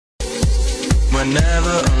we're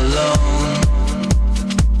never alone.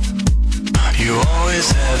 You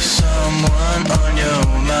always have someone on your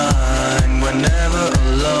mind. We're never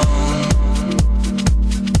alone.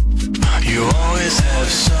 You always have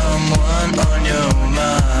someone on your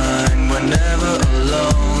mind. We're never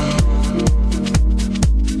alone.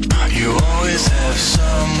 You always have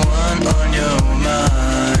someone on your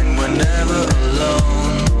mind. We're never alone.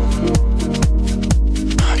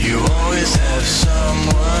 You always have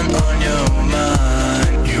someone on your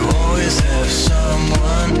mind. You always have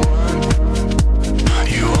someone.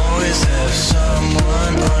 You always have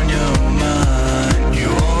someone on your mind. You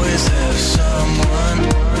always have someone.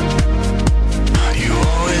 You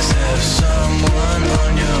always have someone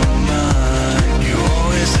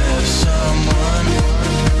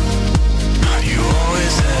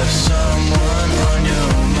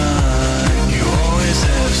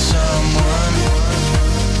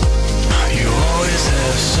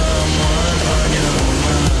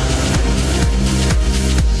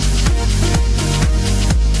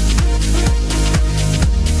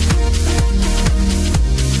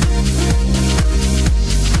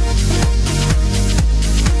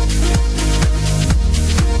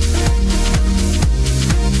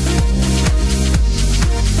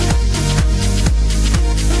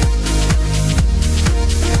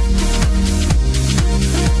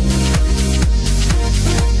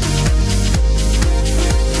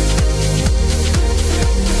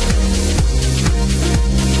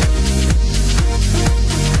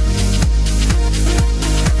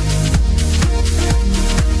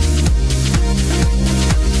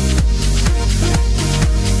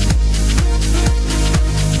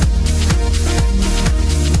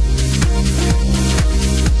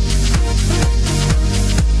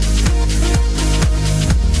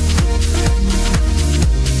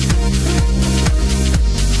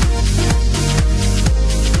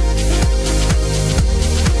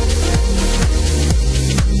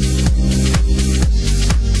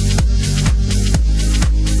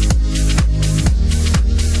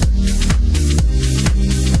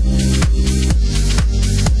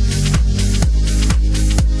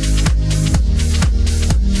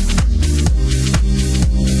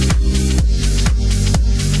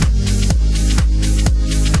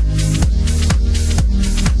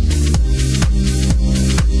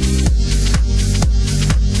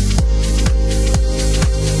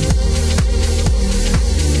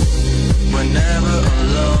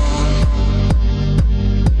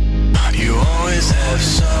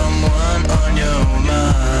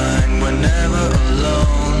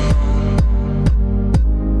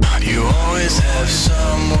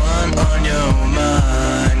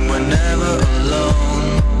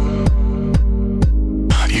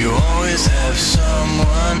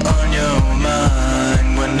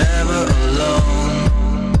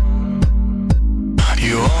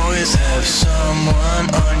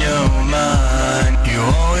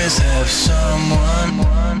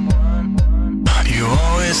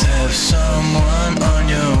on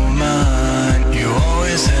your mind. You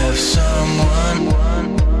always have someone.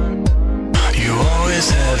 You always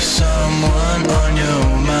have someone on your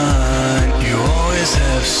mind. You always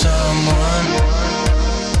have someone.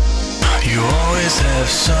 You always have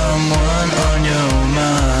someone on your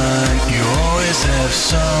mind.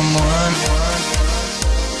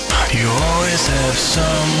 You always have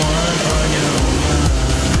someone on your